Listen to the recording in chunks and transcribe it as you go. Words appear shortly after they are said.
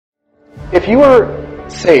If you are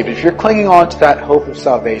saved, if you're clinging on to that hope of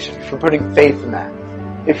salvation, if you're putting faith in that,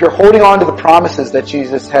 if you're holding on to the promises that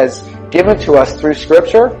Jesus has given to us through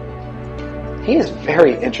Scripture, He is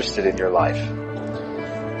very interested in your life.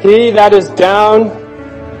 He that is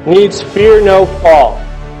down needs fear no fall.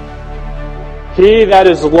 He that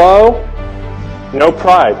is low, no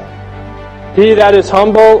pride. He that is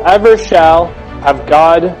humble ever shall have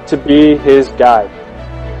God to be his guide.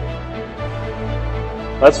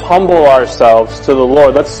 Let's humble ourselves to the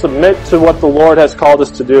Lord. Let's submit to what the Lord has called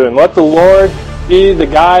us to do. And let the Lord be the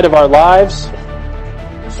guide of our lives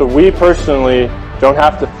so we personally don't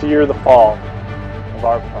have to fear the fall of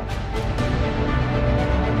our pride.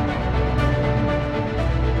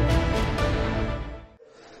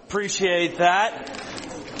 Appreciate that.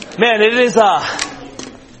 Man,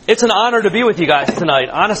 it's an honor to be with you guys tonight.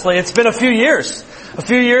 Honestly, it's been a few years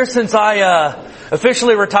since I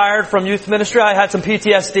officially retired from youth ministry. I had some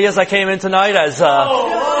PTSD as I came in tonight. I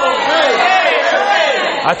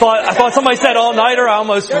thought somebody said all-nighter. I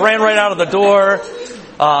almost ran right out of the door.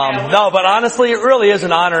 No, but honestly, it really is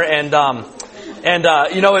an honor. And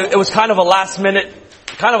it was kind of a last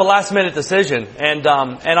minute decision, and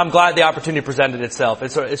I'm glad the opportunity presented itself.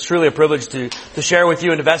 It's truly a privilege to share with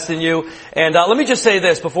you and invest in you. And let me just say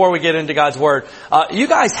this before we get into God's Word. You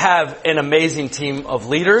guys have an amazing team of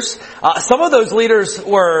leaders. Some of those leaders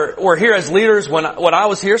were here as leaders when I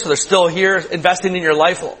was here, so they're still here investing in your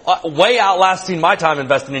life, way outlasting my time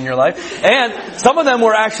investing in your life. And some of them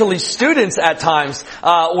were actually students at times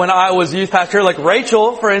when I was youth pastor, like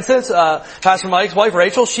Rachel, for instance, Pastor Mike's wife,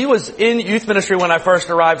 Rachel. She was in youth ministry when I first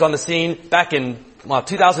arrived on the scene back in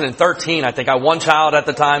 2013, I think. I had one child at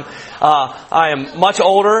the time. I am much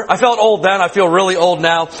older. I felt old then. I feel really old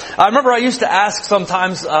now. I remember I used to ask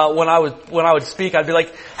sometimes when I would speak, I'd be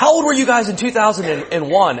like, "How old were you guys in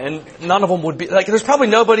 2001?" And none of them would be like. There's probably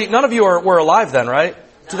nobody. None of you were alive then, right?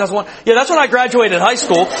 2001. Yeah, that's when I graduated high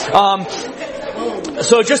school.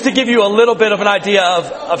 So just to give you a little bit of an idea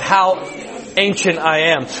of how ancient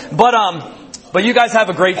I am, but you guys have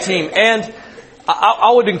a great team. And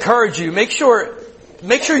I would encourage you, make sure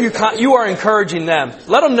you are encouraging them.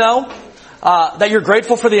 Let them know that you're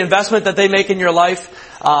grateful for the investment that they make in your life.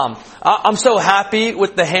 I'm so happy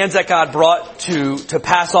with the hands that God brought to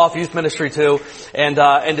pass off youth ministry to, and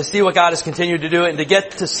to see what God has continued to do, and to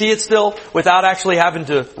get to see it still without actually having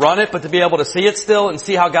to run it, but to be able to see it still and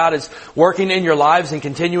see how God is working in your lives and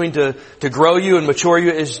continuing to grow you and mature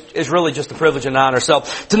you is really just a privilege and honor. So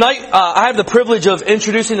tonight, I have the privilege of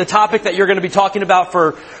introducing the topic that you're going to be talking about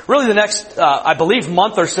for really the next, I believe,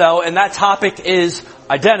 month or so, and that topic is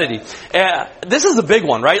identity. This is a big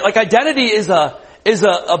one, right? Like, identity is a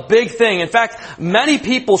big thing. In fact, many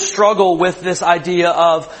people struggle with this idea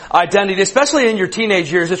of identity, especially in your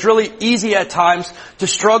teenage years. It's really easy at times to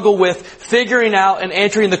struggle with figuring out and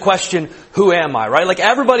answering the question, who am I, right? Like,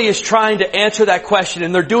 everybody is trying to answer that question,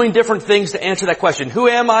 and they're doing different things to answer that question. Who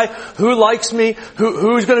am I? Who likes me?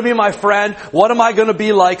 Who's going to be my friend? What am I going to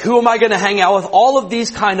be like? Who am I going to hang out with? All of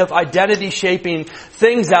these kind of identity shaping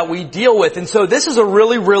things that we deal with. And so this is a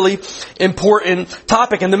really, really important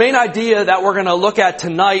topic. And the main idea that we're going to look at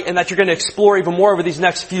tonight, and that you're going to explore even more over these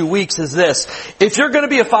next few weeks, is this. If you're going to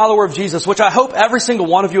be a follower of Jesus, which I hope every single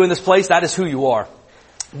one of you in this place, that is who you are.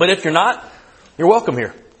 But if you're not, you're welcome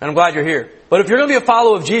here. And I'm glad you're here. But if you're going to be a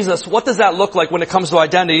follower of Jesus, what does that look like when it comes to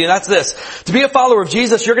identity? And that's this. To be a follower of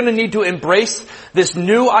Jesus, you're going to need to embrace this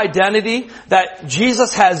new identity that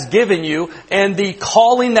Jesus has given you, and the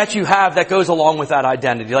calling that you have that goes along with that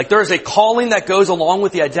identity. Like, there is a calling that goes along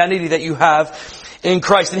with the identity that you have in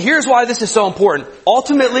Christ. And here's why this is so important.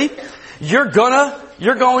 Ultimately, you're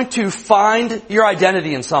going to find your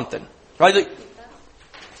identity in something. Right? Like,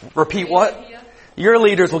 repeat what? Your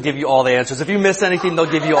leaders will give you all the answers. If you miss anything, they'll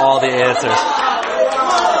give you all the answers.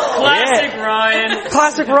 Classic Ryan.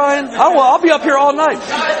 Classic Ryan. Oh, well, I'll be up here all night.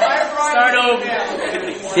 Start over.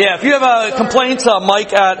 Yeah, if you have complaints,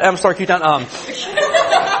 Mike at MStar Students.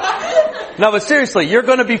 No, but seriously, you're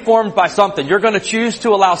going to be formed by something. You're going to choose to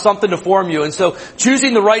allow something to form you. And so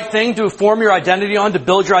choosing the right thing to form your identity on, to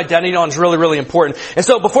build your identity on, is really, really important. And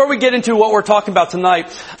so before we get into what we're talking about tonight,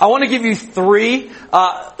 I want to give you three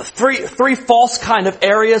false kind of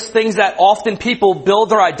areas, things that often people build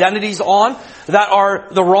their identities on, that are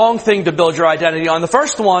the wrong thing to build your identity on. The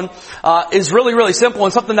first one is really, really simple,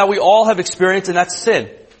 and something that we all have experienced, and that's sin.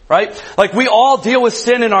 Right? Like, we all deal with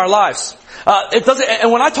sin in our lives.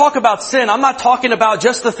 And when I talk about sin, I'm not talking about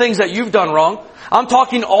just the things that you've done wrong. I'm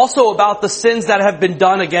talking also about the sins that have been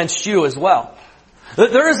done against you as well.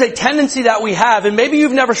 There is a tendency that we have, and maybe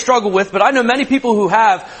you've never struggled with, but I know many people who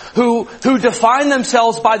have, who define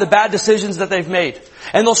themselves by the bad decisions that they've made.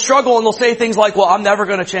 And they'll struggle and they'll say things like, well, I'm never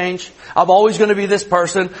going to change. I'm always going to be this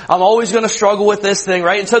person. I'm always going to struggle with this thing,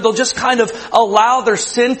 right? And so they'll just kind of allow their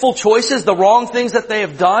sinful choices, the wrong things that they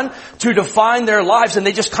have done, to define their lives, and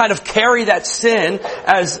they just kind of carry that sin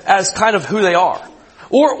as kind of who they are.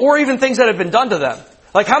 Or even things that have been done to them.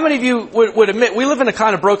 Like, how many of you would admit, we live in a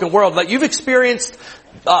kind of broken world, like you've experienced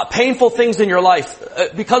painful things in your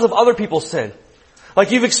life because of other people's sin.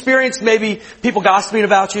 Like, you've experienced maybe people gossiping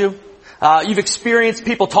about you. You've experienced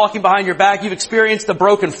people talking behind your back. You've experienced a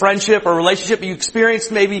broken friendship or relationship. You've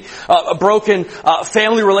experienced maybe a broken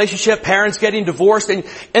family relationship, parents getting divorced. And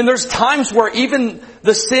there's times where even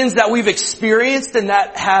the sins that we've experienced and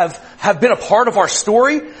that have been a part of our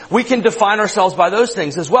story, we can define ourselves by those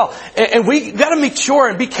things as well. And we gotta make sure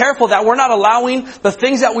and be careful that we're not allowing the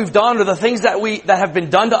things that we've done or the things that have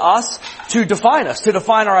been done to us, to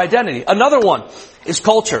define our identity. Another one is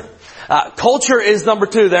culture. Culture is number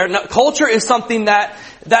 2 there. Now, culture is something that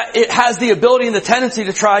it has the ability and the tendency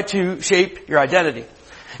to try to shape your identity.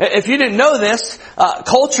 If you didn't know this,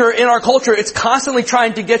 in our culture, it's constantly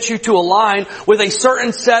trying to get you to align with a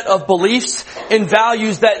certain set of beliefs and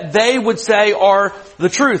values that they would say are the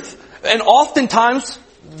truth. And oftentimes,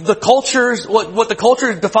 what the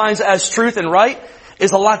culture defines as truth and right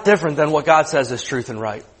is a lot different than what God says is truth and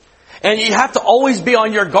right. And you have to always be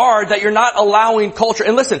on your guard that you're not allowing culture.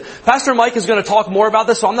 And listen, Pastor Mike is going to talk more about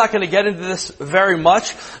this, so I'm not going to get into this very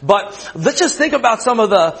much. But let's just think about some of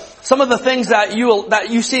the things that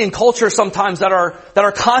you see in culture sometimes that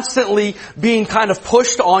are constantly being kind of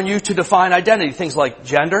pushed on you to define identity. Things like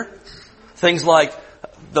gender, things like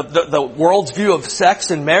the world's view of sex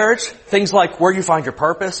and marriage, things like where you find your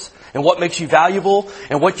purpose and what makes you valuable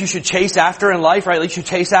and what you should chase after in life, right? At least you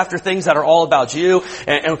chase after things that are all about you.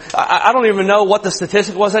 And I don't even know what the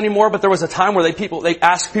statistic was anymore, but there was a time where they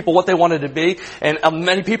asked people what they wanted to be. And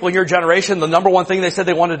many people in your generation, the number one thing they said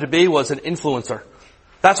they wanted to be was an influencer.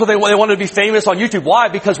 That's what they wanted to be famous on YouTube. Why?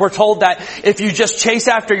 Because we're told that if you just chase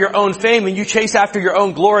after your own fame and you chase after your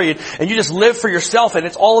own glory and you just live for yourself and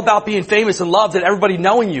it's all about being famous and loved and everybody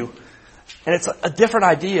knowing you. And it's a different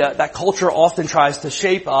idea that culture often tries to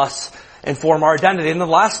shape us and form our identity. And the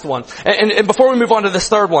last one, and before we move on to this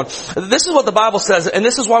third one, this is what the Bible says, and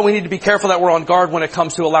this is why we need to be careful that we're on guard when it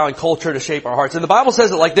comes to allowing culture to shape our hearts. And the Bible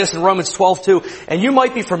says it like this in Romans 12:2, and you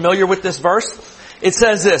might be familiar with this verse. It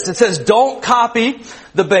says this, it says, don't copy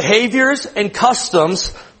the behaviors and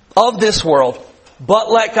customs of this world, but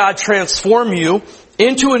let God transform you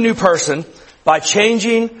into a new person by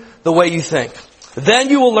changing the way you think. Then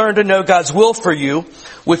you will learn to know God's will for you,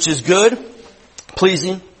 which is good,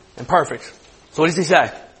 pleasing, and perfect. So what does he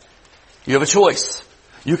say? You have a choice.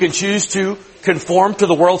 You can choose to conform to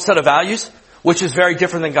the world's set of values, which is very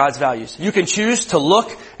different than God's values. You can choose to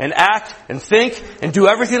look and act and think and do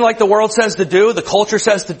everything like the world says to do, the culture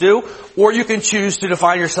says to do, or you can choose to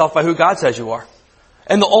define yourself by who God says you are.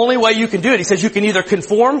 And the only way you can do it, he says you can either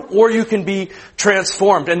conform or you can be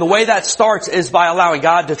transformed. And the way that starts is by allowing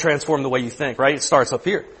God to transform the way you think, right? It starts up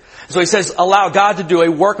here. So he says allow God to do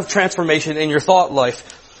a work of transformation in your thought life.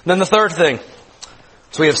 And then the third thing.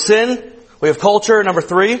 So we have sin, we have culture. Number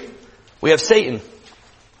 3, we have Satan.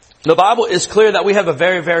 The Bible is clear that we have a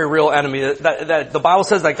very, very real enemy. That the Bible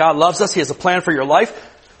says that God loves us. He has a plan for your life.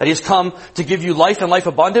 That He has come to give you life and life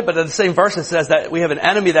abundant. But in the same verse it says that we have an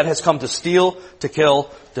enemy that has come to steal, to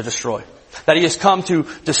kill, to destroy. That he has come to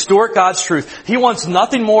distort God's truth. He wants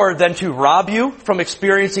nothing more than to rob you from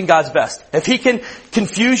experiencing God's best. If he can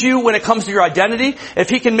confuse you when it comes to your identity, if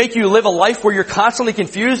he can make you live a life where you're constantly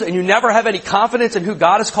confused and you never have any confidence in who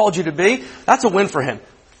God has called you to be, that's a win for him.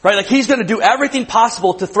 Right? Like he's going to do everything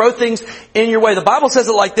possible to throw things in your way. The Bible says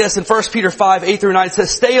it like this in 1 Peter 5:8-9. It says,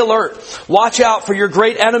 stay alert. Watch out for your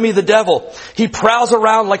great enemy, the devil. He prowls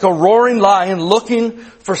around like a roaring lion looking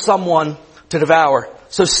for someone to devour.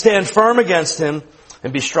 So stand firm against him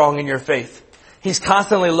and be strong in your faith. He's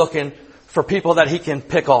constantly looking for people that he can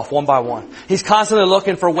pick off one by one. He's constantly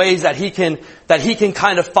looking for ways that he can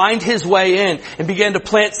kind of find his way in and begin to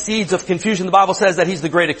plant seeds of confusion. The Bible says that he's the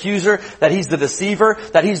great accuser, that he's the deceiver,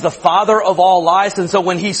 that he's the father of all lies. And so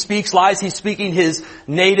when he speaks lies, he's speaking his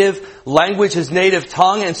native language, his native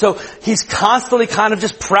tongue. And so he's constantly kind of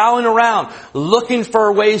just prowling around, looking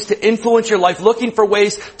for ways to influence your life, looking for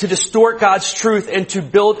ways to distort God's truth and to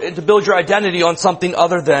build your identity on something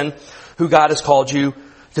other than who God has called you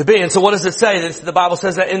to be. And so what does it say? The Bible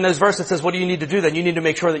says that in those verses, it says, what do you need to do then? You need to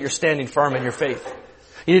make sure that you're standing firm in your faith.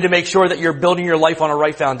 You need to make sure that you're building your life on a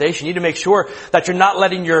right foundation. You need to make sure that you're not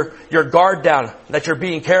letting your guard down, that you're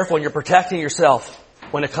being careful and you're protecting yourself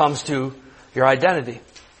when it comes to your identity.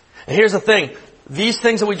 And here's the thing. These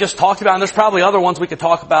things that we just talked about, and there's probably other ones we could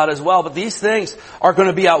talk about as well, but these things are going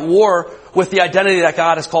to be at war with the identity that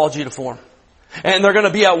God has called you to form. And they're going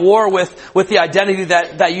to be at war with the identity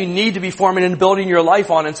that you need to be forming and building your life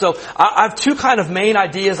on. And so I have two kind of main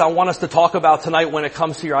ideas I want us to talk about tonight when it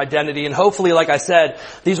comes to your identity. And hopefully, like I said,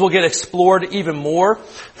 these will get explored even more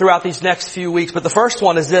throughout these next few weeks. But the first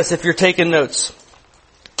one is this, if you're taking notes.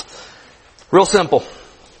 Real simple.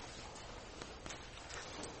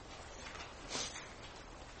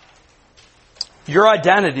 Your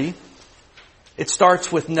identity, it starts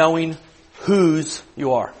with knowing whose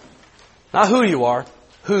you are. Not who you are,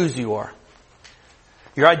 whose you are.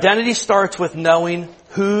 Your identity starts with knowing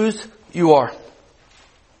whose you are.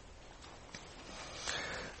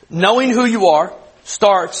 Knowing who you are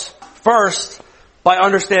starts first by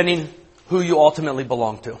understanding who you ultimately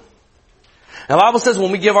belong to. Now, the Bible says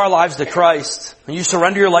when we give our lives to Christ, and you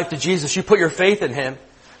surrender your life to Jesus, you put your faith in Him,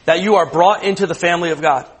 that you are brought into the family of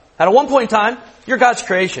God. And at one point in time, you're God's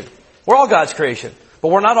creation. We're all God's creation,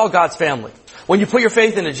 but we're not all God's family. When you put your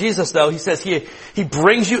faith into Jesus, though, He says He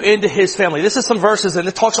brings you into His family. This is some verses, and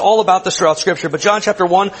it talks all about this throughout Scripture. But John chapter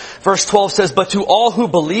 1, verse 12 says, "But to all who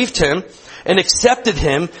believed Him and accepted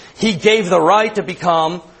Him, He gave the right to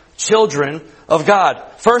become children of God."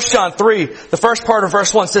 1 John 3, the first part of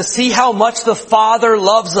verse 1 says, "See how much the Father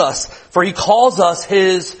loves us, for He calls us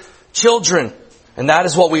His children." And that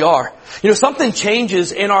is what we are. You know, something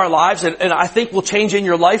changes in our lives, and I think will change in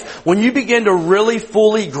your life when you begin to really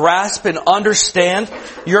fully grasp and understand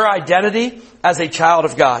your identity as a child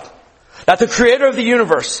of God. That the Creator of the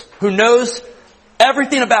universe, who knows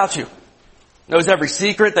everything about you, knows every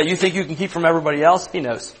secret that you think you can keep from everybody else, He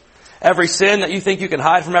knows. Every sin that you think you can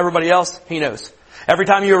hide from everybody else, He knows. Every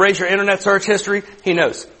time you erase your internet search history, He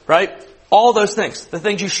knows, right? All those things, the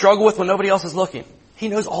things you struggle with when nobody else is looking. He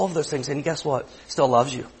knows all of those things, and guess what? He still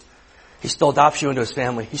loves you. He still adopts you into His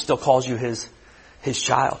family. He still calls you His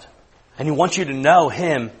child. And He wants you to know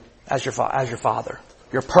Him as your Father,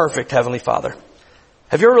 your perfect Heavenly Father.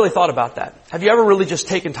 Have you ever really thought about that? Have you ever really just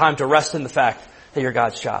taken time to rest in the fact that you're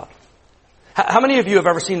God's child? How many of you have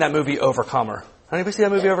ever seen that movie Overcomer? Anybody see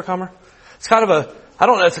that movie Overcomer? It's kind of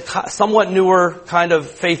it's a somewhat newer kind of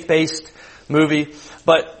faith-based movie,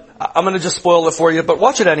 but I'm going to just spoil it for you, but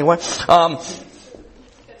watch it anyway.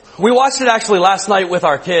 We watched it actually last night with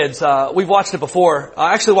our kids. We've watched it before.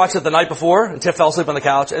 I actually watched it the night before, and Tiff fell asleep on the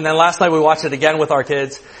couch. And then last night we watched it again with our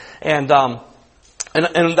kids. And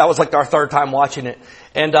that was like our third time watching it.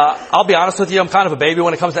 And I'll be honest with you, I'm kind of a baby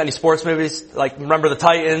when it comes to any sports movies. Like, remember the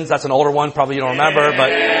Titans? That's an older one. Probably you don't remember,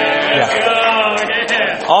 but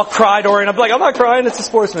yeah. I'll cry during. I'm like, I'm not crying. It's a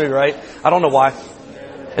sports movie, right? I don't know why.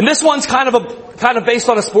 And this one's kind of based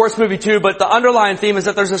on a sports movie too, but the underlying theme is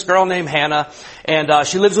that there's this girl named Hannah, and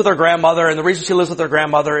she lives with her grandmother, and the reason she lives with her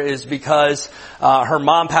grandmother is because her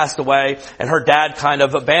mom passed away, and her dad kind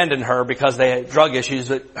of abandoned her because they had drug issues,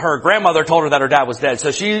 but her grandmother told her that her dad was dead.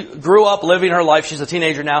 So she grew up living her life, she's a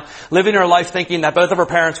teenager now, living her life thinking that both of her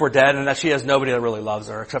parents were dead, and that she has nobody that really loves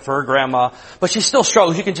her, except for her grandma. But she still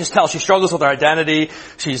struggles, you can just tell, she struggles with her identity,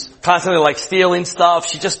 she's constantly like stealing stuff,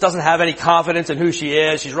 she just doesn't have any confidence in who she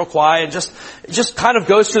is, she's real quiet, and just kind of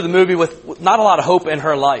goes through the movie with not a lot of hope in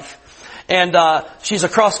her life. And she's a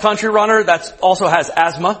cross-country runner that also has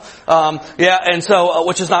asthma. And so,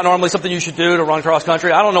 which is not normally something you should do to run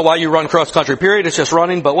cross-country. I don't know why you run cross-country, period. It's just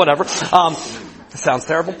running, but whatever. It sounds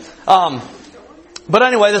terrible. But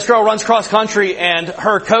anyway, this girl runs cross-country, and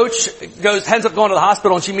her coach ends up going to the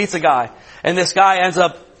hospital, and she meets a guy. And this guy ends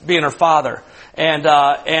up being her father.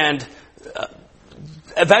 And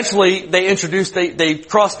eventually they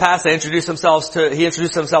cross paths, he introduced himself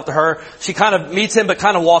to her. She kind of meets him but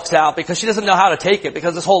kind of walks out because she doesn't know how to take it,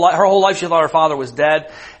 because her whole life she thought her father was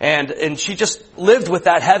dead, and she just lived with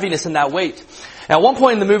that heaviness and that weight. And at one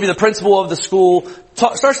point in the movie, the principal of the school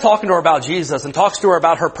starts talking to her about Jesus and talks to her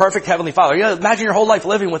about her perfect Heavenly Father. You know, imagine your whole life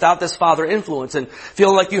living without this Father influence and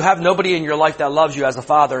feeling like you have nobody in your life that loves you as a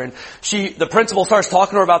father. And the principal starts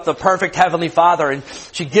talking to her about the perfect Heavenly Father, and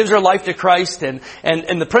she gives her life to Christ, and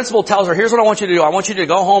the principal tells her, here's what I want you to do. I want you to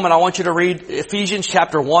go home and I want you to read Ephesians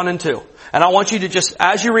chapter 1 and 2. And I want you to just,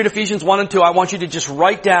 as you read Ephesians 1 and 2, I want you to just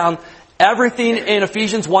write down everything in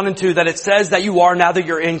Ephesians 1 and 2 that it says that you are now that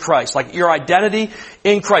you're in Christ. Like your identity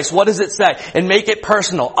in Christ. What does it say? And make it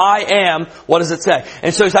personal. I am, what does it say?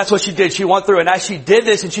 And so that's what she did. She went through, and as she did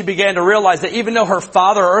this and she began to realize that even though her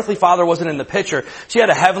father, her earthly father, wasn't in the picture, she had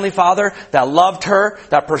a heavenly father that loved her,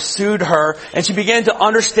 that pursued her, and she began to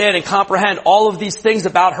understand and comprehend all of these things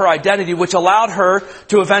about her identity, which allowed her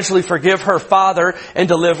to eventually forgive her father and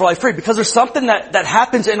to live life free. Because there's something that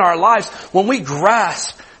happens in our lives when we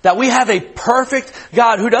grasp that we have a perfect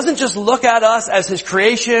God who doesn't just look at us as His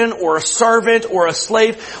creation or a servant or a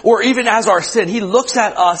slave or even as our sin. He looks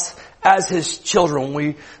at us as His children when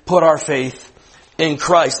we put our faith in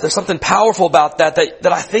Christ. There's something powerful about that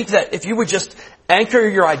I think that if you would just anchor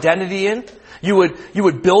your identity in, you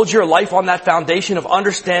would build your life on that foundation of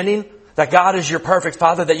understanding that God is your perfect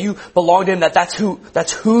Father, that you belong to Him,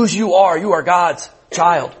 that's whose you are. You are God's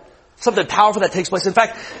child. Something powerful that takes place. In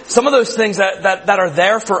fact, some of those things that are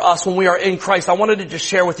there for us when we are in Christ, I wanted to just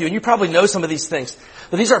share with you. And you probably know some of these things.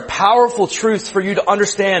 But these are powerful truths for you to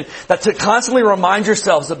understand, that to constantly remind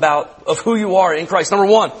yourselves of who you are in Christ. Number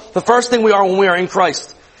one, the first thing we are when we are in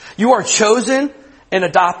Christ. You are chosen and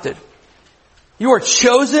adopted. You are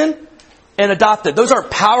chosen and adopted. Those are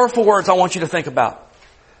powerful words I want you to think about.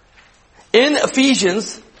 In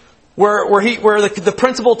Ephesians, where the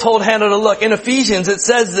principal told Hannah to look. In Ephesians, it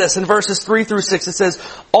says this in verses 3 through 6. It says,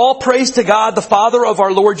 all praise to God, the Father of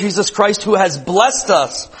our Lord Jesus Christ, who has blessed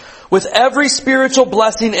us with every spiritual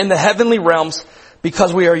blessing in the heavenly realms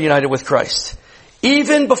because we are united with Christ.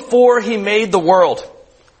 Even before He made the world,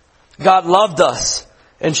 God loved us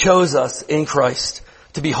and chose us in Christ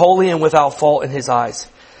to be holy and without fault in His eyes.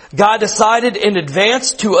 God decided in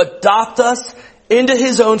advance to adopt us into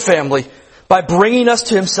His own family by bringing us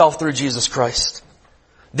to Himself through Jesus Christ.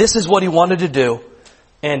 This is what He wanted to do,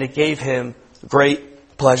 and it gave Him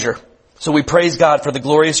great pleasure. So we praise God for the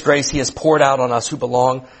glorious grace He has poured out on us who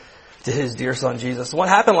belong to His dear Son, Jesus. What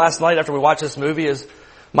happened last night after we watched this movie is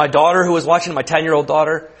my daughter, who was watching, my 10-year-old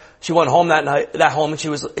daughter, she went home that night, and she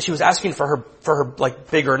was asking for her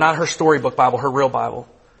like bigger, not her storybook Bible, her real Bible.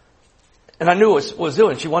 And I knew what was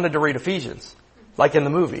doing. She wanted to read Ephesians, like in the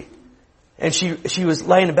movie. And she was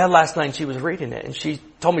laying in bed last night and she was reading it. And she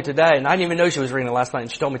told me today, and I didn't even know she was reading it last night,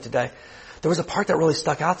 and she told me today, there was a part that really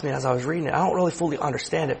stuck out to me as I was reading it. I don't really fully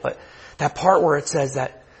understand it, but that part where it says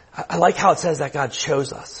that, I like how it says that God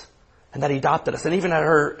chose us and that He adopted us. And even at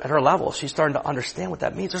her level, she's starting to understand what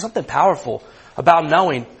that means. There's something powerful about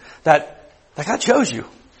knowing that God chose you.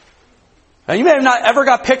 Now, you may have not ever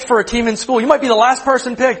got picked for a team in school. You might be the last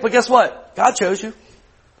person picked, but guess what? God chose you.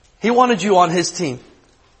 He wanted you on His team.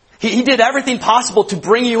 He did everything possible to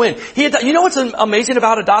bring you in. You know what's amazing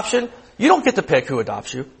about adoption? You don't get to pick who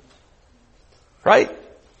adopts you. Right?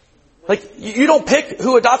 Like, you don't pick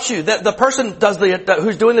who adopts you. The person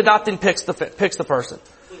who's doing the adopting picks the person.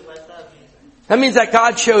 That means that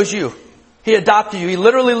God chose you. He adopted you. He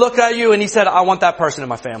literally looked at you and He said, I want that person in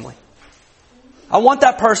my family. I want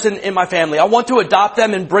that person in my family. I want to adopt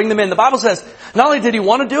them and bring them in. The Bible says, not only did He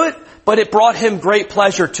want to do it, but it brought Him great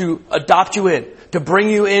pleasure to adopt you in, to bring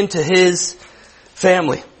you into His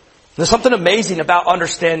family. There's something amazing about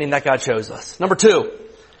understanding that God chose us. Number two,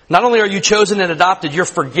 not only are you chosen and adopted, you're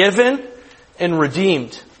forgiven and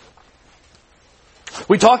redeemed.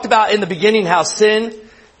 We talked about in the beginning how sin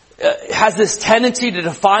has this tendency to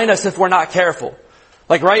define us if we're not careful.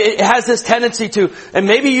 Like, right? It has this tendency to, and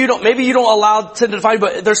maybe you don't allow sin to define you,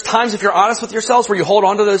 but there's times if you're honest with yourselves where you hold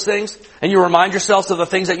on to those things and you remind yourselves of the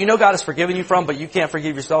things that you know God has forgiven you from, but you can't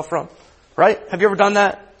forgive yourself from. Right? Have you ever done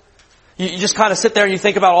that? You just kind of sit there and you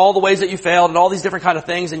think about all the ways that you failed and all these different kind of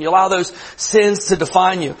things, and you allow those sins to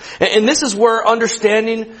define you. And this is where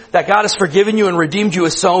understanding that God has forgiven you and redeemed you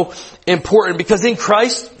is so important, because in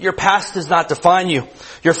Christ, your past does not define you.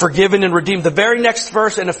 You're forgiven and redeemed. The very next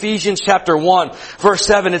verse in Ephesians chapter 1, verse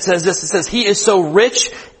 7, it says this. It says, He is so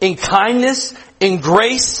rich in kindness, in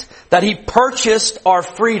grace, that He purchased our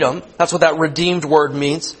freedom. That's what that redeemed word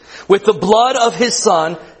means. With the blood of His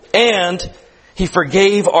Son, and He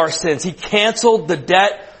forgave our sins. He canceled the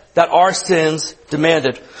debt that our sins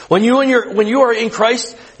demanded. When you are in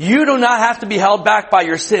Christ, you do not have to be held back by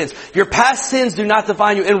your sins. Your past sins do not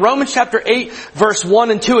define you. In Romans chapter 8, verse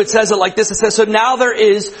 1 and 2, it says it like this. It says, so now there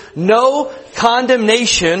is no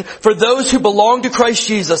condemnation for those who belong to Christ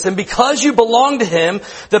Jesus. And because you belong to Him,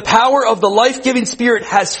 the power of the life-giving Spirit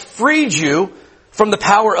has freed you from the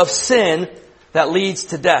power of sin that leads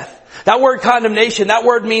to death. That word condemnation, that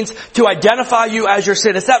word means to identify you as your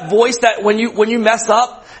sin. It's that voice that when you mess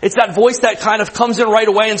up, it's that voice that kind of comes in right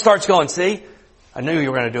away and starts going, see, I knew you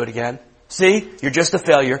were going to do it again. See, you're just a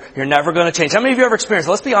failure. You're never going to change. How many of you ever experienced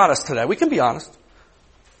it? Let's be honest today. We can be honest.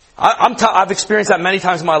 I've experienced that many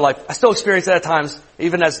times in my life. I still experience that at times,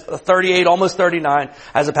 even as a 38, almost 39,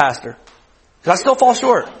 as a pastor. Because I still fall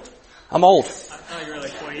short. I'm old. I thought you were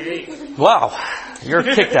like 28. Wow. You're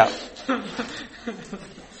kicked out.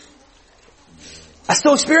 I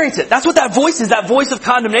still experience it. That's what that voice is, that voice of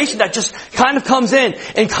condemnation that just kind of comes in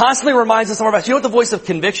and constantly reminds us of our past. You know what the voice of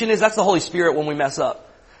conviction is? That's the Holy Spirit when we mess up.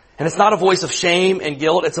 And it's not a voice of shame and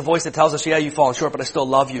guilt. It's a voice that tells us, yeah, you've fallen short, but I still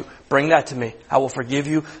love you. Bring that to me. I will forgive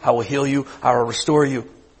you. I will heal you. I will restore you.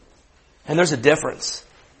 And there's a difference.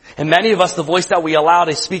 And many of us, the voice that we allow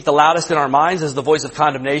to speak the loudest in our minds is the voice of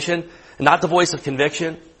condemnation, and not the voice of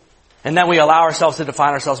conviction. And then we allow ourselves to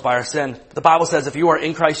define ourselves by our sin. The Bible says if you are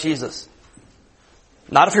in Christ Jesus,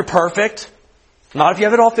 not if you're perfect, not if you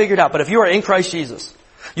have it all figured out, but if you are in Christ Jesus,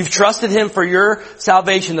 you've trusted Him for your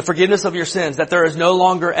salvation, the forgiveness of your sins, that there is no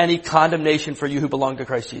longer any condemnation for you who belong to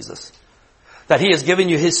Christ Jesus. That He has given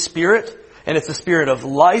you His Spirit, and it's a spirit of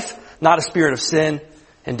life, not a spirit of sin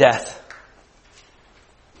and death.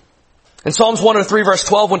 In Psalms 103 verse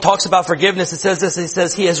 12, when it talks about forgiveness, it says this, it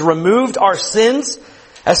says, He has removed our sins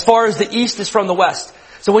as far as the east is from the west.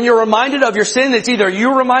 So when you're reminded of your sin, it's either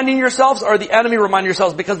you reminding yourselves or the enemy reminding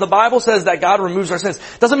yourselves, because the Bible says that God removes our sins.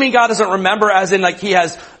 Doesn't mean God doesn't remember as in like He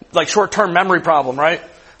has like short-term memory problem, right?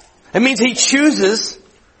 It means He chooses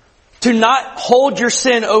to not hold your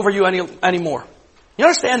sin over you anymore. You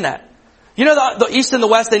understand that? You know the east and the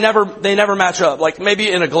west, they never match up. Like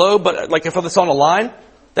maybe in a globe, but like if it's on a line,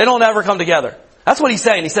 they don't ever come together. That's what He's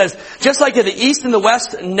saying. He says, just like the east and the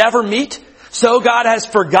west never meet, so God has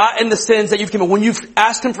forgotten the sins that you've committed. When you've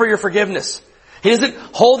asked Him for your forgiveness, He doesn't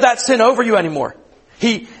hold that sin over you anymore.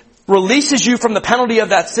 He releases you from the penalty of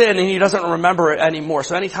that sin, and He doesn't remember it anymore.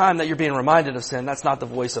 So anytime that you're being reminded of sin, that's not the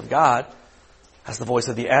voice of God. That's the voice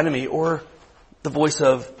of the enemy, or the voice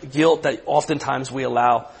of guilt that oftentimes we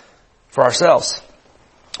allow for ourselves.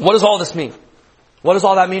 What does all this mean? What does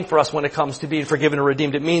all that mean for us when it comes to being forgiven and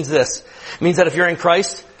redeemed? It means this. It means that if you're in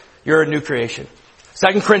Christ, you're a new creation.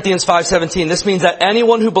 2 Corinthians 5:17. This means that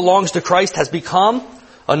anyone who belongs to Christ has become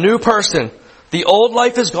a new person. The old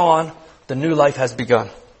life is gone. The new life has begun.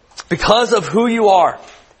 Because of who you are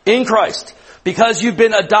in Christ, because you've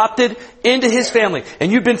been adopted into His family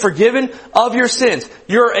and you've been forgiven of your sins,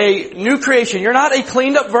 you're a new creation. You're not a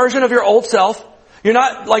cleaned up version of your old self. You're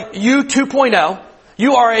not like you 2.0.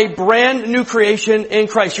 You are a brand new creation in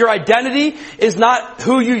Christ. Your identity is not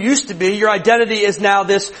who you used to be. Your identity is now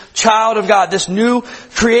this child of God, this new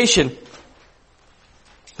creation.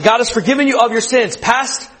 God has forgiven you of your sins,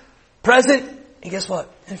 past, present, and guess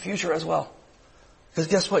what? In future as well. Because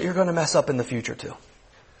guess what? You're going to mess up in the future too.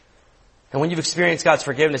 And when you've experienced God's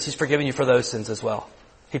forgiveness, He's forgiven you for those sins as well.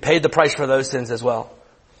 He paid the price for those sins as well.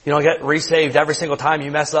 You don't get resaved every single time you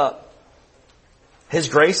mess up. His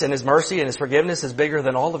grace and His mercy and His forgiveness is bigger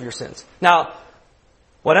than all of your sins. Now,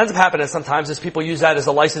 what ends up happening sometimes is people use that as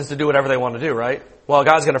a license to do whatever they want to do, right? Well,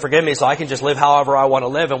 God's going to forgive me, so I can just live however I want to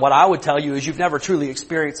live. And what I would tell you is you've never truly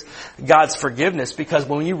experienced God's forgiveness, because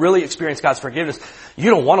when you really experience God's forgiveness, you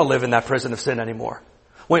don't want to live in that prison of sin anymore.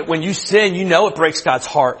 When you sin, you know it breaks God's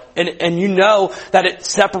heart. And you know that it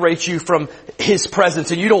separates you from His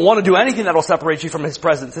presence. And you don't want to do anything that will separate you from His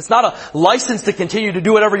presence. It's not a license to continue to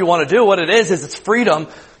do whatever you want to do. What it is it's freedom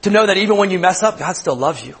to know that even when you mess up, God still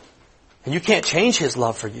loves you. And you can't change His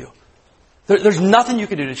love for you. There's nothing you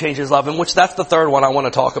can do to change His love, in which that's the third one I want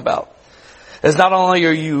to talk about. Is not only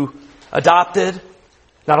are you adopted,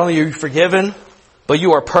 not only are you forgiven, but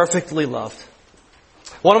you are perfectly loved.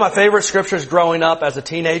 One of my favorite scriptures growing up as a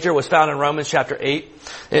teenager was found in Romans chapter 8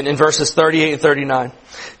 in verses 38 and 39.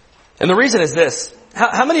 And the reason is this.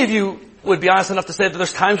 How many of you would be honest enough to say that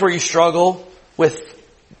there's times where you struggle with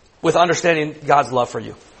understanding God's love for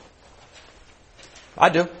you? I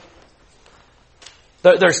do.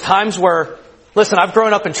 There's times where, listen, I've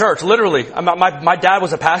grown up in church, literally. My dad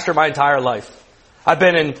was a pastor my entire life. I've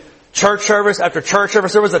been in church service after church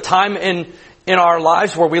service. There was a time in our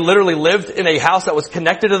lives where we literally lived in a house that was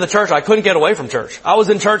connected to the church. I couldn't get away from church. I was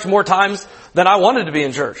in church more times than I wanted to be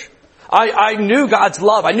in church. I knew God's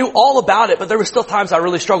love. I knew all about it, but there were still times I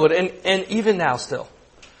really struggled, and even now still.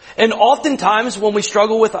 And oftentimes when we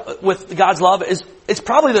struggle with God's love, it's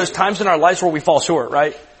probably those times in our lives where we fall short,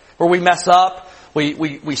 right? Where we mess up,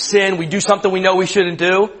 we sin, we do something we know we shouldn't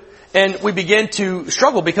do, and we begin to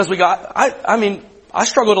struggle because I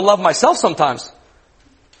struggle to love myself sometimes.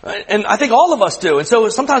 And I think all of us do. And so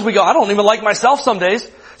sometimes we go, I don't even like myself some days.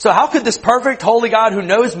 So how could this perfect, holy God who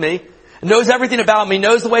knows me, knows everything about me,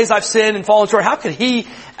 knows the ways I've sinned and fallen short, how could He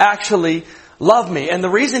actually love me? And the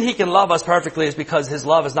reason He can love us perfectly is because His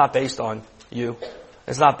love is not based on you.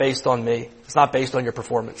 It's not based on me. It's not based on your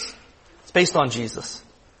performance. It's based on Jesus.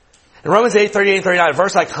 In Romans 8:38 and 39, a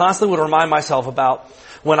verse I constantly would remind myself about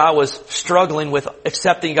when I was struggling with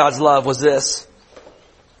accepting God's love was this.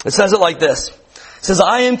 It says it like this. It says,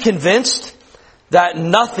 I am convinced that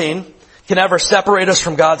nothing can ever separate us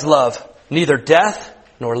from God's love. Neither death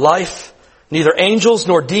nor life, neither angels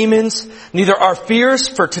nor demons, neither our fears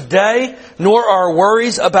for today nor our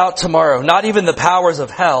worries about tomorrow. Not even the powers of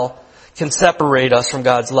hell can separate us from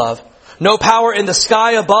God's love. No power in the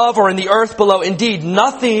sky above or in the earth below. Indeed,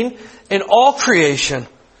 nothing in all creation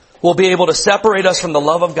will be able to separate us from the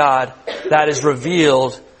love of God that is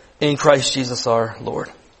revealed in Christ Jesus our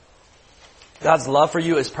Lord. God's love for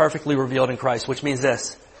you is perfectly revealed in Christ, which means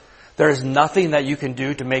this. There is nothing that you can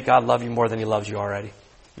do to make God love you more than He loves you already.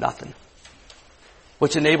 Nothing.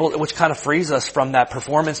 Which kind of frees us from that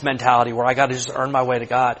performance mentality where I got to just earn my way to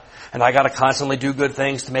God. And I got to constantly do good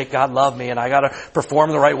things to make God love me. And I got to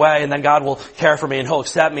perform the right way. And then God will care for me and He'll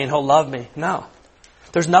accept me and He'll love me. No.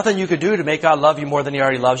 There's nothing you could do to make God love you more than He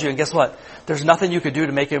already loves you. And guess what? There's nothing you could do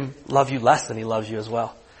to make Him love you less than He loves you as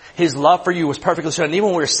well. His love for you was perfectly shown. And even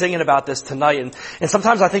when we were singing about this tonight, and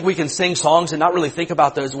sometimes I think we can sing songs and not really think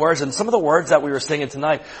about those words. And some of the words that we were singing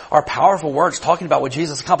tonight are powerful words talking about what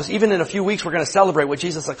Jesus accomplished. Even in a few weeks, we're going to celebrate what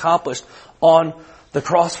Jesus accomplished on the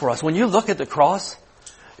cross for us. When you look at the cross,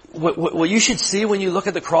 what you should see when you look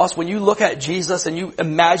at the cross, when you look at Jesus and you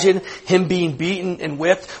imagine Him being beaten and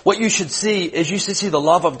whipped, what you should see is you should see the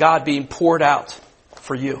love of God being poured out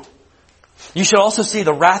for you. You should also see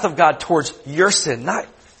the wrath of God towards your sin,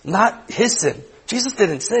 not His sin. Jesus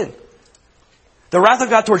didn't sin. The wrath of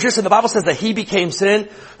God towards your sin, the Bible says that He became sin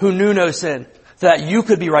who knew no sin, so that you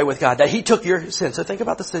could be right with God, that He took your sin. So think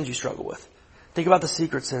about the sins you struggle with. Think about the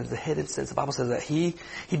secret sins, the hidden sins. The Bible says that He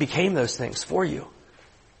became those things for you.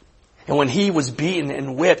 And when He was beaten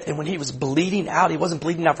and whipped, and when He was bleeding out, He wasn't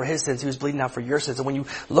bleeding out for His sins, He was bleeding out for your sins. And when you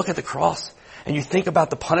look at the cross, and you think about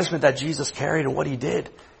the punishment that Jesus carried and what He did,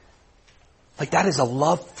 like that is a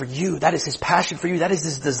love for you. That is His passion for you. That is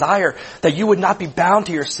His desire that you would not be bound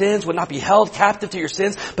to your sins, would not be held captive to your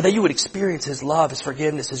sins, but that you would experience His love, His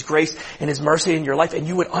forgiveness, His grace, and His mercy in your life. And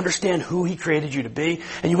you would understand who He created you to be.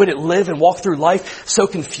 And you wouldn't live and walk through life so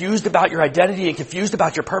confused about your identity and confused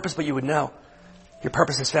about your purpose, but you would know your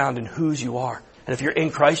purpose is found in whose you are. And if you're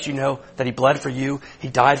in Christ, you know that He bled for you, He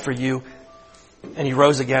died for you, and He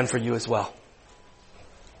rose again for you as well.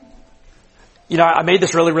 You know, I made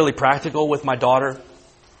this really, really practical with my daughter,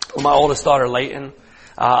 with my oldest daughter, Layton.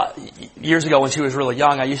 Years ago when she was really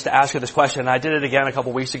young, I used to ask her this question, and I did it again a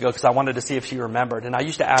couple weeks ago because I wanted to see if she remembered. And I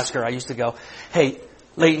used to ask her, hey,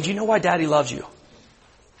 Layton, do you know why Daddy loves you?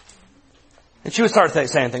 And she would start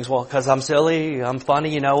saying things, well, because I'm silly, I'm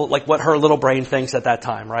funny, you know, like what her little brain thinks at that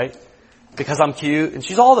time, right? Because I'm cute, and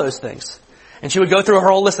she's all those things. And she would go through her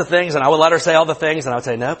whole list of things, and I would let her say all the things, and I would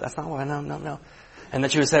say, nope, that's not why, no. And then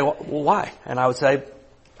she would say, well, why? And I would say,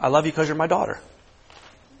 I love you because you're my daughter.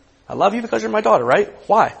 I love you because you're my daughter, right?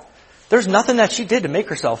 Why? There's nothing that she did to make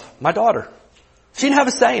herself my daughter. She didn't have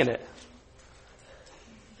a say in it.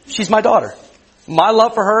 She's my daughter. My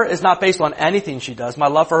love for her is not based on anything she does. My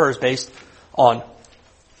love for her is based on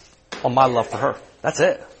my love for her. That's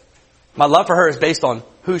it. My love for her is based on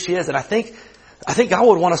who she is. And I think God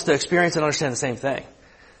would want us to experience and understand the same thing.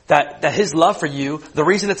 That His love for you, the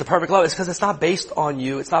reason it's a perfect love is because it's not based on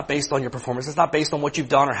you. It's not based on your performance. It's not based on what you've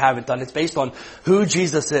done or haven't done. It's based on who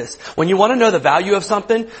Jesus is. When you want to know the value of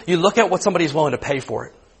something, you look at what somebody's willing to pay for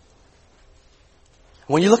it.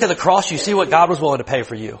 When you look at the cross, you see what God was willing to pay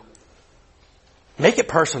for you. Make it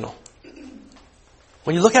personal.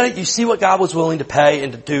 When you look at it, you see what God was willing to pay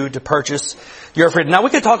and to do to purchase your freedom. Now we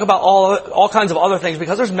could talk about all kinds of other things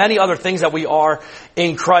because there's many other things that we are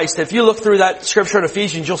in Christ. If you look through that scripture in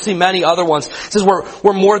Ephesians, you'll see many other ones. It says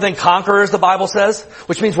we're more than conquerors, the Bible says,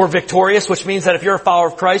 which means we're victorious, which means that if you're a follower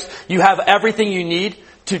of Christ, you have everything you need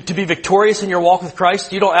to be victorious in your walk with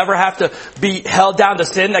Christ. You don't ever have to be held down to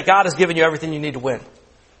sin, that God has given you everything you need to win.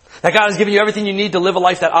 That God has given you everything you need to live a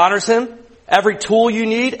life that honors Him. Every tool you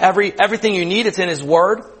need, everything you need, it's in His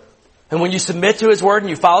Word. And when you submit to His Word and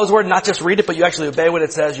you follow His Word, not just read it, but you actually obey what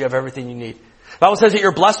it says, you have everything you need. The Bible says that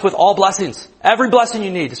you're blessed with all blessings. Every blessing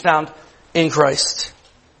you need is found in Christ.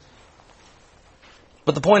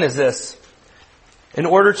 But the point is this. In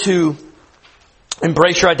order to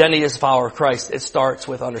embrace your identity as a follower of Christ, it starts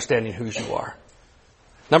with understanding whose you are.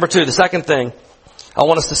 Number two, the second thing I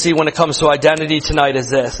want us to see when it comes to identity tonight is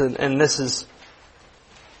this, and this is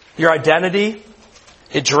your identity,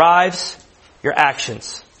 it drives your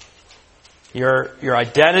actions. Your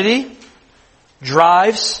identity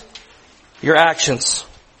drives your actions.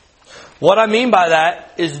 What I mean by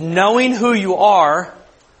that is knowing who you are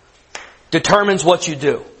determines what you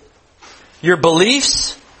do. Your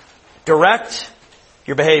beliefs direct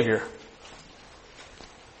your behavior.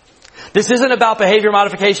 This isn't about behavior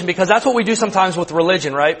modification because that's what we do sometimes with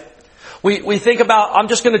religion, right? We think about, I'm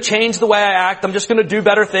just going to change the way I act. I'm just going to do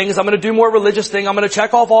better things. I'm going to do more religious things. I'm going to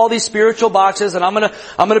check off all these spiritual boxes and I'm going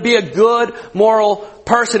to be a good moral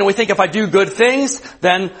person. And we think if I do good things,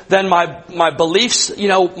 then my beliefs,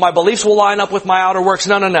 my beliefs will line up with my outer works.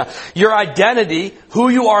 No. Your identity, who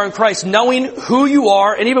you are in Christ, knowing who you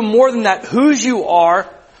are, and even more than that, whose you are,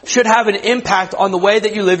 should have an impact on the way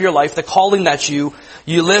that you live your life, the calling that you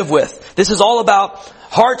live with. This is all about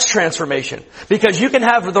heart's transformation. Because you can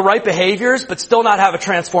have the right behaviors, but still not have a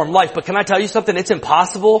transformed life. But can I tell you something? It's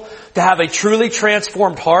impossible to have a truly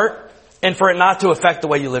transformed heart and for it not to affect the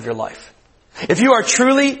way you live your life. If you are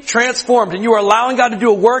truly transformed and you are allowing God to do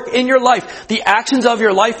a work in your life, the actions of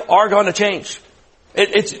your life are going to change.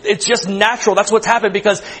 It's just natural. That's what's happened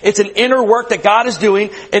because it's an inner work that God is doing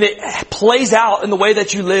and it plays out in the way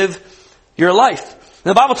that you live your life.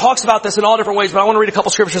 The Bible talks about this in all different ways, but I want to read a couple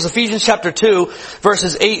scriptures. Ephesians chapter 2,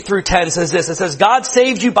 verses 8 through 10 says this. It says, God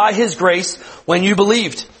saved you by His grace when you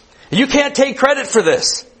believed. You can't take credit for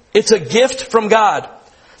this. It's a gift from God.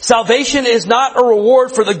 Salvation is not a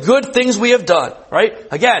reward for the good things we have done, right?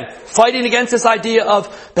 Again, fighting against this idea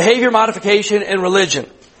of behavior modification and religion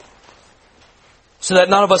so that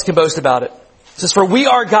none of us can boast about it. It says, for we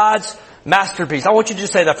are God's masterpiece. I want you to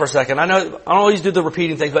just say that for a second. I know I don't always do the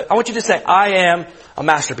repeating things, but I want you to say, I am a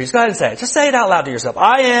masterpiece. Go ahead and say it. Just say it out loud to yourself.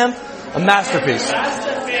 I am a masterpiece.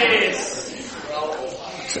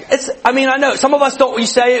 I know some of us don't, you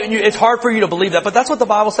say it and it's hard for you to believe that, but that's what the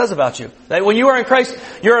Bible says about you. That when you are in Christ,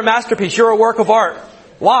 you're a masterpiece. You're a work of art.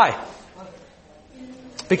 Why?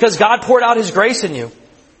 Because God poured out His grace in you.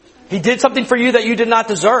 He did something for you that you did not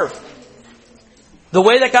deserve. The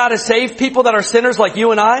way that God has saved people that are sinners like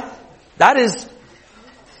you and I,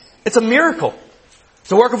 it's a miracle.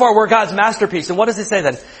 It's a work of art. We're God's masterpiece. And what does it say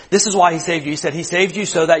then? This is why He saved you. He said He saved you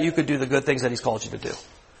so that you could do the good things that He's called you to do.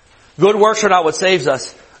 Good works are not what saves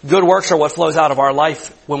us. Good works are what flows out of our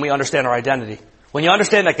life when we understand our identity. When you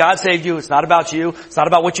understand that God saved you, it's not about you. It's not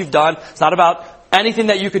about what you've done. It's not about anything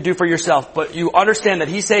that you could do for yourself. But you understand that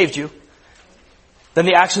He saved you. Then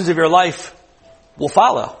the actions of your life will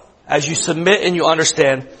follow as you submit and you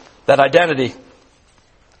understand that identity.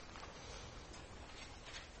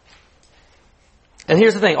 And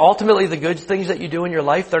here's the thing. Ultimately, the good things that you do in your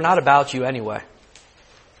life, they're not about you anyway.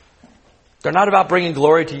 They're not about bringing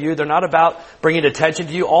glory to you. They're not about bringing attention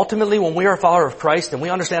to you. Ultimately, when we are a follower of Christ and we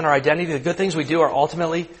understand our identity, the good things we do are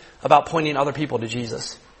ultimately about pointing other people to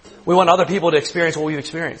Jesus. We want other people to experience what we've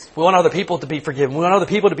experienced. We want other people to be forgiven. We want other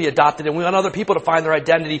people to be adopted. And we want other people to find their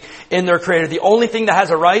identity in their Creator. The only thing that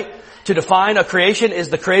has a right to define a creation is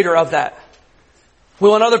the Creator of that. We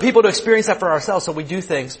want other people to experience that for ourselves, so we do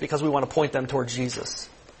things because we want to point them towards Jesus.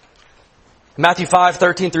 In Matthew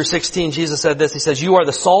 5:13 through 16, Jesus said this. He says, you are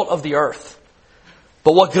the salt of the earth.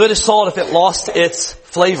 But what good is salt if it lost its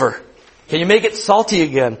flavor? Can you make it salty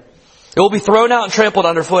again? It will be thrown out and trampled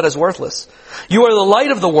underfoot as worthless. You are the light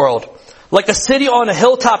of the world. Like a city on a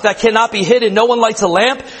hilltop that cannot be hidden. No one lights a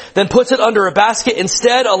lamp, then puts it under a basket.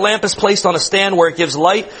 Instead, a lamp is placed on a stand where it gives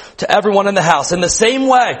light to everyone in the house. In the same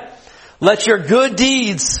way, let your good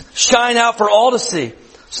deeds shine out for all to see,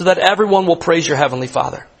 so that everyone will praise your Heavenly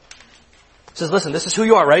Father. He says, listen, this is who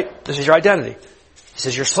you are, right? This is your identity. He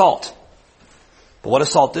says, you're salt. But what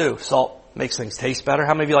does salt do? Salt makes things taste better.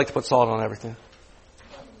 How many of you like to put salt on everything?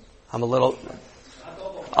 I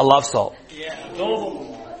love salt. Is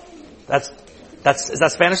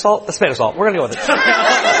that Spanish salt? That's Spanish salt. We're going to go with it.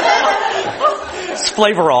 It's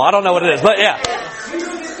flavorol. I don't know what it is, but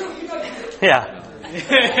yeah.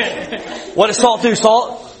 What does salt do?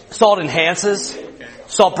 Salt enhances.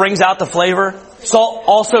 Salt brings out the flavor. Salt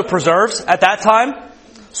also preserves. At that time,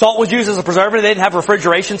 salt was used as a preservative. They didn't have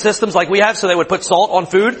refrigeration systems like we have, so they would put salt on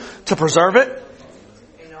food to preserve it.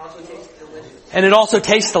 And it also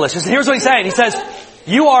tastes delicious. And here's what he's saying. He says,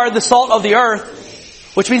 you are the salt of the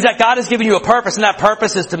earth, which means that God has given you a purpose, and that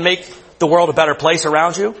purpose is to make the world a better place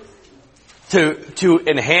around you, to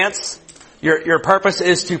enhance. Your purpose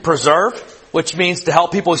is to preserve, which means to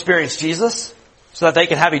help people experience Jesus so that they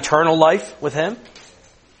can have eternal life with Him.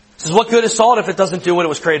 He says, what good is salt if it doesn't do what it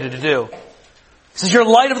was created to do? He says, you're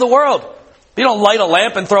light of the world. You don't light a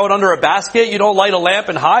lamp and throw it under a basket. You don't light a lamp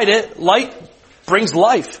and hide it. Light brings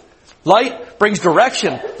life. Light brings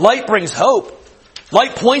direction. Light brings hope.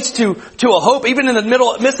 Light points to a hope, even in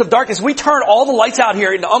the midst of darkness. We turn all the lights out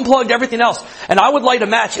here and unplugged everything else, and I would light a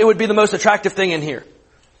match. It would be the most attractive thing in here.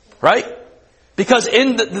 Right? Because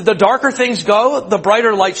in the darker things go, the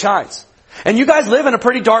brighter light shines. And you guys live in a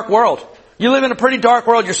pretty dark world. You live in a pretty dark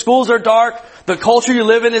world. Your schools are dark. The culture you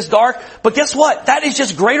live in is dark. But guess what? That is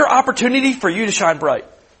just greater opportunity for you to shine bright.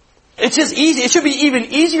 It's just easy. It should be even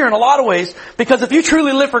easier in a lot of ways, because if you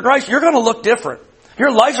truly live for Christ, you're going to look different.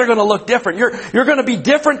 Your lives are going to look different. You're going to be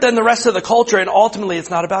different than the rest of the culture, and ultimately it's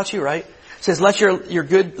not about you, right? It says, let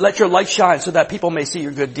your light shine so that people may see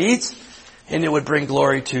your good deeds, and it would bring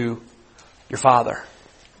glory to your Father.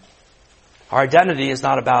 Our identity is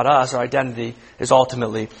not about us. Our identity is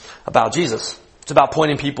ultimately about Jesus. It's about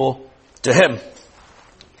pointing people to Him.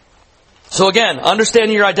 So again,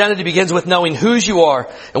 understanding your identity begins with knowing whose you are.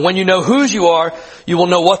 And when you know whose you are, you will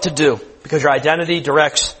know what to do, because your identity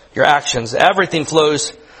directs your actions. Everything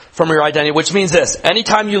flows from your identity, which means this.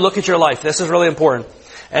 Anytime you look at your life, this is really important.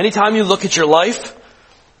 Anytime you look at your life,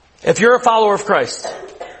 if you're a follower of Christ,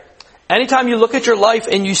 anytime you look at your life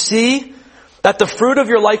and you see that the fruit of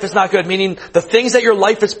your life is not good, meaning the things that your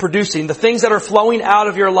life is producing, the things that are flowing out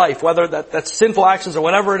of your life, whether that's sinful actions or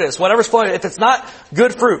whatever it is, whatever's flowing, if it's not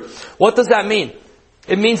good fruit, what does that mean?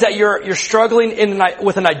 It means that you're struggling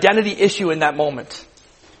with an identity issue in that moment.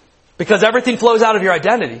 Because everything flows out of your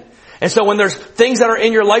identity. And so when there's things that are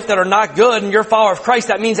in your life that are not good and you're a follower of Christ,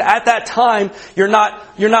 that means at that time you're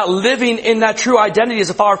not living in that true identity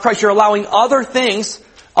as a follower of Christ. You're allowing other things,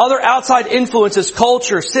 other outside influences,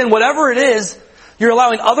 culture, sin, whatever it is, you're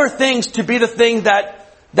allowing other things to be the thing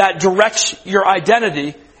that directs your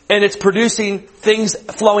identity, and it's producing things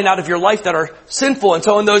flowing out of your life that are sinful. And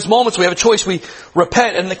so in those moments we have a choice, we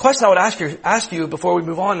repent. And the question I would ask you before we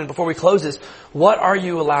move on and before we close is, what are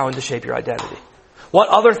you allowing to shape your identity? What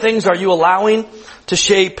other things are you allowing to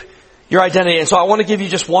shape your identity? And so I want to give you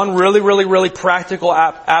just one really, really, really practical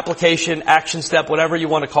application, action step, whatever you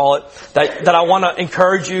want to call it, that I want to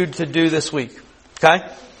encourage you to do this week. Okay?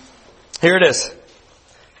 Here it is.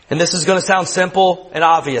 And this is going to sound simple and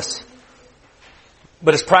obvious,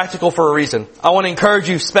 but it's practical for a reason. I want to encourage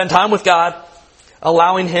you to spend time with God,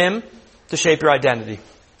 allowing Him to shape your identity.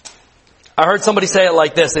 I heard somebody say it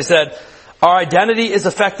like this. They said, our identity is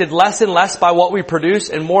affected less and less by what we produce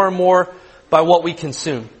and more by what we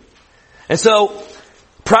consume. And so,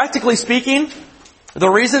 practically speaking, the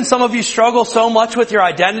reason some of you struggle so much with your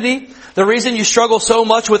identity, the reason you struggle so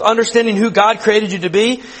much with understanding who God created you to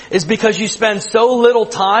be, is because you spend so little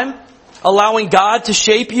time allowing God to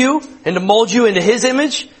shape you and to mold you into His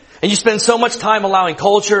image, and you spend so much time allowing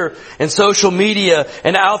culture and social media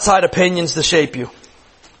and outside opinions to shape you.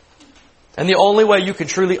 And the only way you can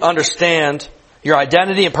truly understand your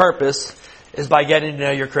identity and purpose is by getting to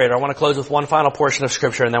know your Creator. I want to close with one final portion of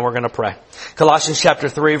Scripture, and then we're going to pray. Colossians chapter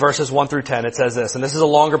 3, verses 1 through 10. It says this, and this is a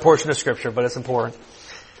longer portion of Scripture, but it's important.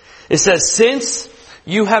 It says, since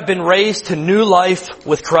you have been raised to new life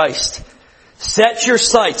with Christ, set your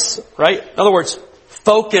sights, right? In other words,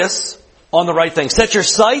 focus on the right thing. Set your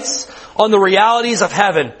sights on the realities of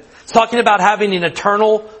heaven. It's talking about having an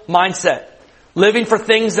eternal mindset. Living for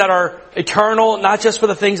things that are eternal, not just for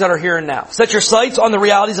the things that are here and now. Set your sights on the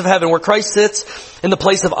realities of heaven, where Christ sits in the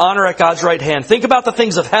place of honor at God's right hand. Think about the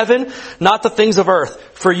things of heaven, not the things of earth.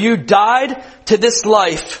 For you died to this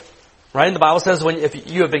life, right? And the Bible says if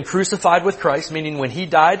you have been crucified with Christ, meaning when He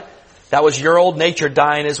died, that was your old nature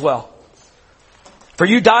dying as well. For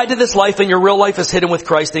you died to this life, and your real life is hidden with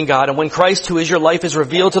Christ in God. And when Christ, who is your life, is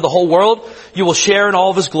revealed to the whole world, you will share in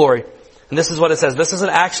all of His glory. And this is what it says. This is an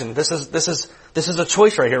action. This is a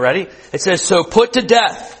choice right here. Ready? It says, so put to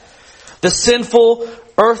death the sinful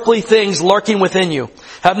earthly things lurking within you.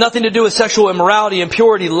 Have nothing to do with sexual immorality,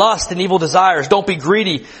 impurity, lust, and evil desires. Don't be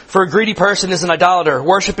greedy, for a greedy person is an idolater,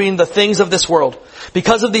 worshiping the things of this world.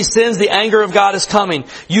 Because of these sins, the anger of God is coming.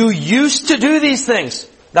 You used to do these things,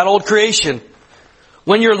 that old creation,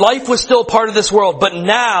 when your life was still part of this world. But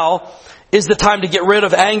now is the time to get rid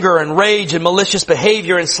of anger and rage and malicious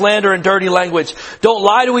behavior and slander and dirty language. Don't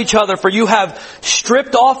lie to each other, for you have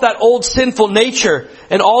stripped off that old sinful nature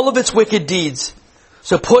and all of its wicked deeds.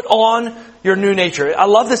 So put on your new nature. I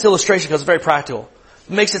love this illustration because it's very practical.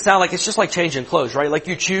 It makes it sound like it's just like changing clothes, right? Like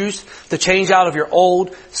you choose to change out of your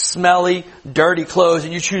old, smelly, dirty clothes,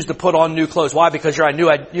 and you choose to put on new clothes. Why? Because your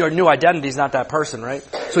new identity is not that person, right?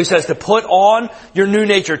 So he says to put on your new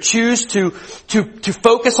nature. Choose to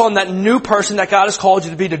focus on that new person that God has called you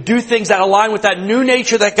to be, to do things that align with that new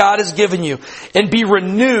nature that God has given you, and be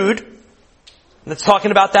renewed. And it's talking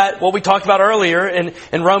about that, what we talked about earlier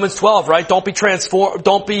in Romans 12, right? Don't be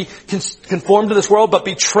conformed to this world, but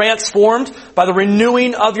be transformed by the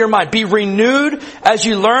renewing of your mind. Be renewed as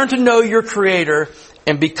you learn to know your Creator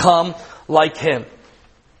and become like Him.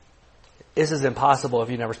 This is impossible if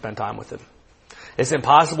you never spend time with Him. It's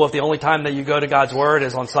impossible if the only time that you go to God's Word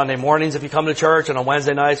is on Sunday mornings if you come to church, and on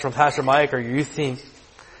Wednesday nights from Pastor Mike or your youth team.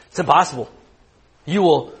 It's impossible. You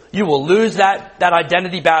will lose that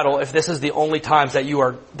identity battle if this is the only times that you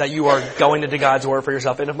are going into God's Word for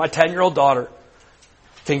yourself. And if my 10-year-old daughter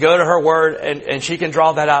can go to her Word and she can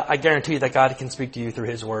draw that out, I guarantee you that God can speak to you through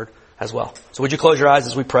His Word as well. So would you close your eyes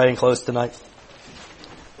as we pray and close tonight?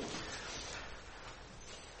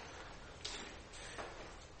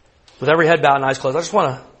 With every head bowed and eyes closed, I just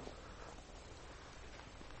want to,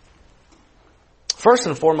 first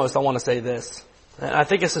and foremost, I want to say this. And I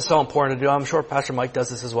think this is so important to do. I'm sure Pastor Mike does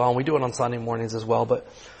this as well, and we do it on Sunday mornings as well. But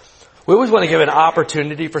we always want to give an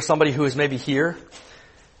opportunity for somebody who is maybe here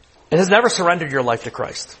and has never surrendered your life to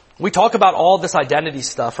Christ. We talk about all this identity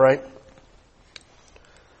stuff, right?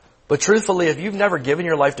 But truthfully, if you've never given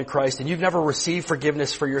your life to Christ and you've never received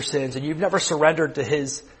forgiveness for your sins and you've never surrendered to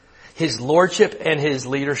His lordship and His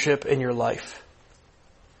leadership in your life,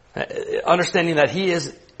 understanding that He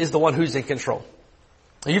is the one who's in control.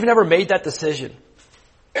 And you've never made that decision.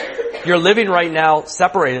 You're living right now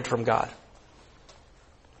separated from God.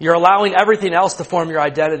 You're allowing everything else to form your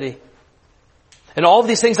identity. And all of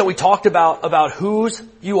these things that we talked about whose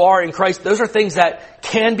you are in Christ, those are things that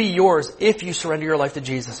can be yours if you surrender your life to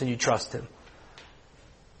Jesus and you trust Him.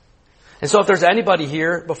 And so if there's anybody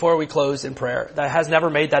here before we close in prayer that has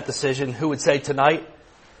never made that decision, who would say tonight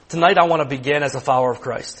I want to begin as a follower of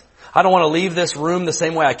Christ. I don't want to leave this room the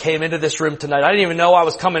same way I came into this room tonight. I didn't even know I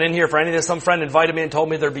was coming in here for any of this. Some friend invited me and told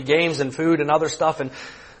me there'd be games and food and other stuff.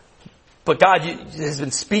 But God has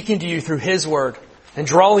been speaking to you through His Word and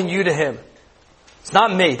drawing you to Him. It's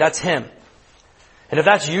not me, that's Him. And if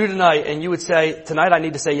that's you tonight and you would say, tonight I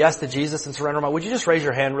need to say yes to Jesus and surrender my, would you just raise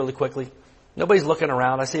your hand really quickly? Nobody's looking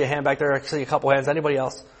around. I see a hand back there. I see a couple hands. Anybody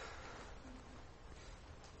else?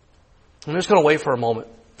 I'm just going to wait for a moment.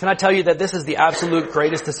 Can I tell you that this is the absolute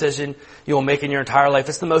greatest decision you will make in your entire life?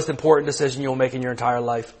 It's the most important decision you will make in your entire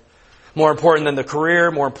life. More important than the career,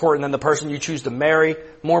 more important than the person you choose to marry,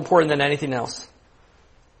 more important than anything else.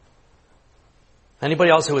 Anybody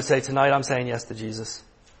else who would say, tonight I'm saying yes to Jesus?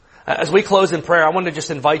 As we close in prayer, I want to just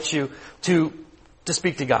invite you to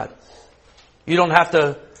speak to God. You don't have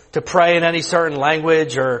to pray in any certain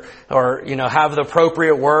language or have the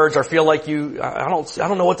appropriate words or feel like I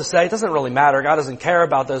don't know what to say. It doesn't really matter. God doesn't care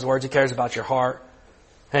about those words. He cares about your heart.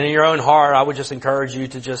 And in your own heart, I would just encourage you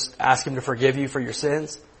to just ask Him to forgive you for your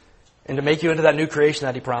sins and to make you into that new creation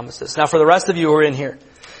that He promises. Now for the rest of you who are in here,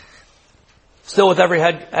 still with every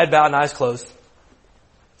head bowed and eyes closed,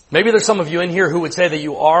 maybe there's some of you in here who would say that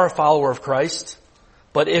you are a follower of Christ,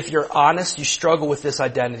 but if you're honest, you struggle with this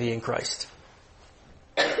identity in Christ.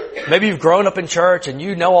 Maybe you've grown up in church and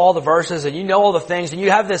you know all the verses and you know all the things and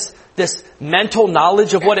you have this mental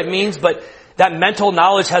knowledge of what it means, but that mental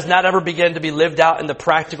knowledge has not ever begun to be lived out in the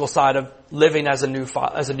practical side of living as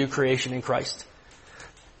a new creation in Christ.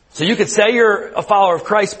 So you could say you're a follower of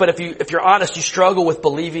Christ, but if you're honest, you struggle with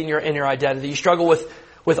believing in your identity. You struggle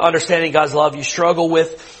with understanding God's love. You struggle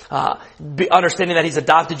with understanding that He's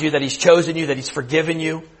adopted you, that He's chosen you, that He's forgiven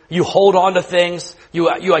you. You hold on to things.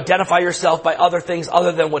 You identify yourself by other things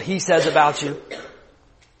other than what He says about you.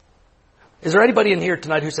 Is there anybody in here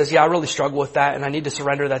tonight who says, yeah, I really struggle with that and I need to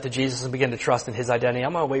surrender that to Jesus and begin to trust in His identity?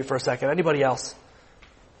 I'm going to wait for a second. Anybody else?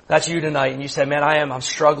 That's you tonight and you say, man, I'm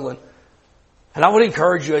struggling. And I would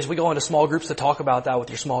encourage you as we go into small groups to talk about that with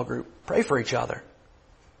your small group. Pray for each other.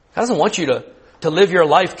 God doesn't want you to live your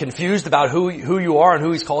life confused about who you are and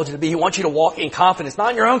who He's called you to be. He wants you to walk in confidence, not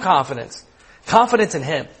in your own confidence. Confidence in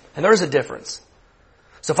Him. And there is a difference.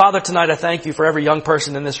 So Father, tonight I thank You for every young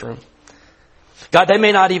person in this room. God, they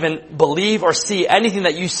may not even believe or see anything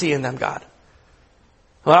that You see in them, God.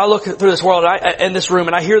 When I look through this world, in this room,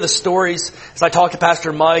 and I hear the stories as I talk to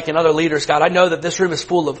Pastor Mike and other leaders, God, I know that this room is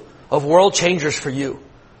full of world changers for You.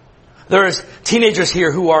 There is teenagers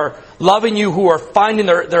here who are loving You, who are finding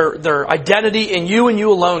their identity in You and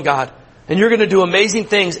You alone, God. And You're going to do amazing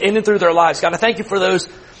things in and through their lives. God, I thank You for those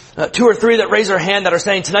 2 or 3 that raise their hand that are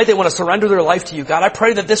saying tonight they want to surrender their life to You. God, I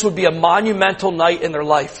pray that this would be a monumental night in their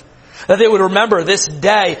life. That they would remember this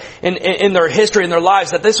day in their history, in their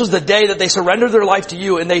lives, that this was the day that they surrendered their life to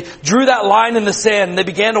You and they drew that line in the sand and they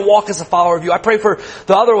began to walk as a follower of You. I pray for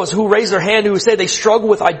the other ones who raise their hand, who say they struggle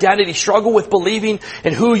with identity, struggle with believing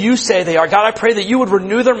in who You say they are. God, I pray that You would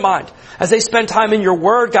renew their mind as they spend time in Your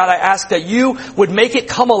Word. God, I ask that You would make it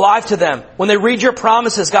come alive to them. When they read Your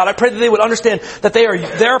promises, God, I pray that they would understand that they are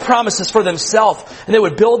their promises for themselves and they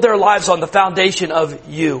would build their lives on the foundation of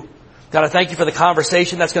You. God, I thank You for the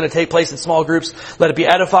conversation that's going to take place in small groups. Let it be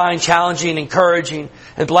edifying, challenging, encouraging,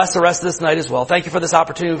 and bless the rest of this night as well. Thank You for this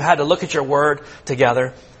opportunity we've had to look at Your Word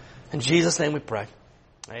together. In Jesus' name we pray.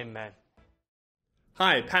 Amen.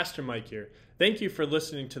 Hi, Pastor Mike here. Thank you for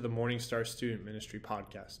listening to the MStar Student Ministry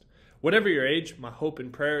podcast. Whatever your age, my hope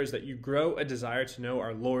and prayer is that you grow a desire to know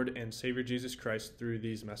our Lord and Savior Jesus Christ through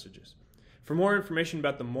these messages. For more information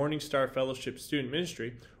about the MStar Fellowship Student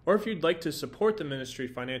Ministry, or if you'd like to support the ministry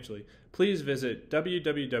financially, please visit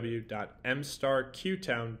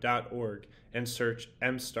www.mstarqtown.org and search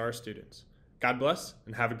MStar Students. God bless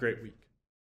and have a great week.